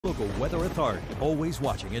Local Weather Authority, always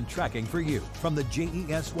watching and tracking for you from the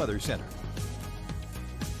JES Weather Center.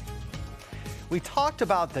 We talked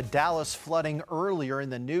about the Dallas flooding earlier in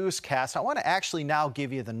the newscast. I want to actually now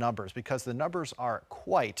give you the numbers because the numbers are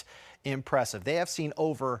quite impressive. They have seen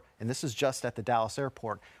over, and this is just at the Dallas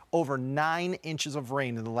airport, over 9 inches of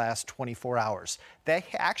rain in the last 24 hours. They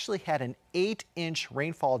actually had an 8-inch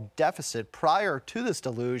rainfall deficit prior to this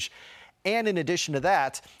deluge. And in addition to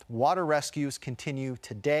that, water rescues continue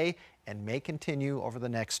today and may continue over the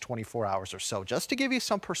next 24 hours or so. Just to give you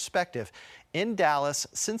some perspective, in Dallas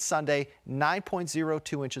since Sunday,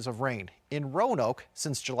 9.02 inches of rain. In Roanoke,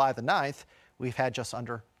 since July the 9th, we've had just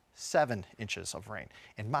under 7 inches of rain.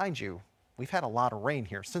 And mind you, we've had a lot of rain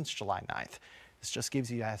here since July 9th. This just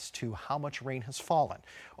gives you as to how much rain has fallen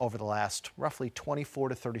over the last roughly 24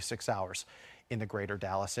 to 36 hours in the greater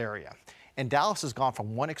Dallas area. And Dallas has gone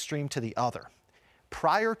from one extreme to the other.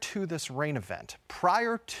 Prior to this rain event,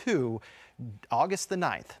 prior to August the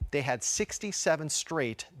 9th, they had 67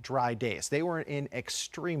 straight dry days. They were in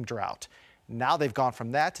extreme drought. Now they've gone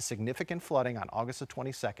from that to significant flooding on August the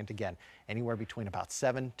 22nd. Again, anywhere between about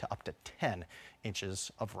 7 to up to 10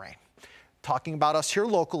 inches of rain. Talking about us here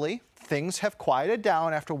locally, things have quieted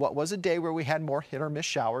down after what was a day where we had more hit or miss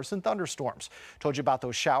showers and thunderstorms. Told you about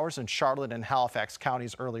those showers in Charlotte and Halifax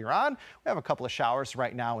counties earlier on. We have a couple of showers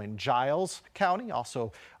right now in Giles County,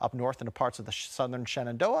 also up north into parts of the southern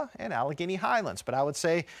Shenandoah and Allegheny Highlands. But I would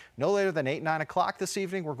say no later than 8, 9 o'clock this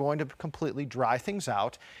evening, we're going to completely dry things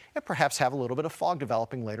out and perhaps have a little bit of fog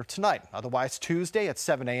developing later tonight. Otherwise, Tuesday at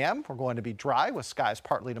 7 a.m., we're going to be dry with skies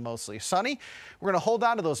partly to mostly sunny. We're going to hold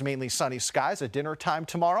on to those mainly sunny skies at dinner time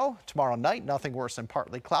tomorrow. Tomorrow night, nothing worse than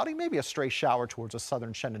partly cloudy, maybe a stray shower towards the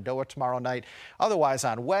southern Shenandoah tomorrow night. Otherwise,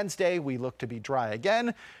 on Wednesday, we look to be dry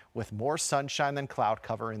again with more sunshine than cloud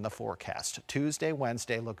cover in the forecast. Tuesday,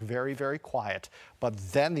 Wednesday look very, very quiet, but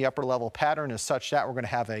then the upper level pattern is such that we're going to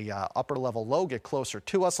have a upper level low get closer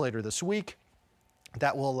to us later this week.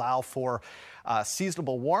 That will allow for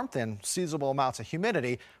seasonable warmth and seasonable amounts of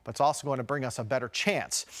humidity, but it's also going to bring us a better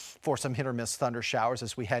chance for some hit or miss thunder showers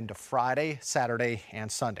as we head into Friday, Saturday, and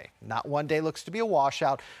Sunday. Not one day looks to be a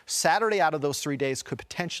washout. Saturday out of those 3 days could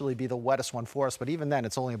potentially be the wettest one for us, but even then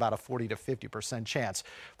it's only about a 40 to 50% chance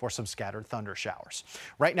for some scattered thunder showers.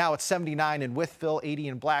 Right now it's 79 in Wytheville, 80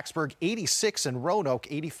 in Blacksburg, 86 in Roanoke,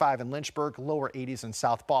 85 in Lynchburg, lower 80s in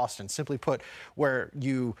South Boston. Simply put, where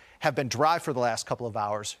you have been dry for the last couple of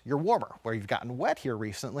hours, you're warmer. Where you've gotten wet here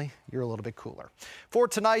recently, you're a little bit cooler. For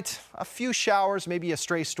tonight, a few showers, maybe a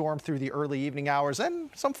stray storm through the early evening hours, and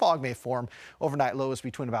some fog may form. Overnight lows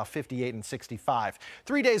between about 58 and 65.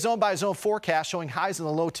 3-day zone by zone forecast showing highs in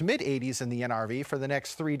the low to mid 80s in the NRV for the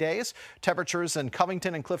next 3 days. Temperatures in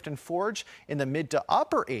Covington and Clifton Forge in the mid to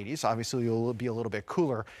upper 80s. Obviously, you'll be a little bit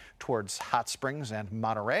cooler towards Hot Springs and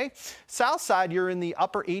Monterey. South side, you're in the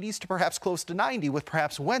upper 80s to perhaps close to 90, with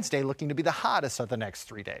perhaps Wednesday looking to be the hottest of the next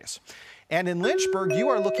 3 days. And in Lynchburg, you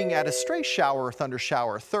are looking at a stray shower or thunder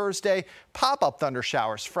shower Thursday, pop-up thunder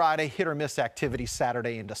showers Friday, hit or miss activity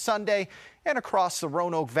Saturday into Sunday. And across the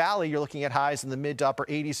Roanoke Valley, you're looking at highs in the mid to upper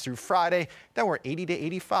 80s through Friday. Then we're 80 to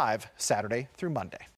 85 Saturday through Monday.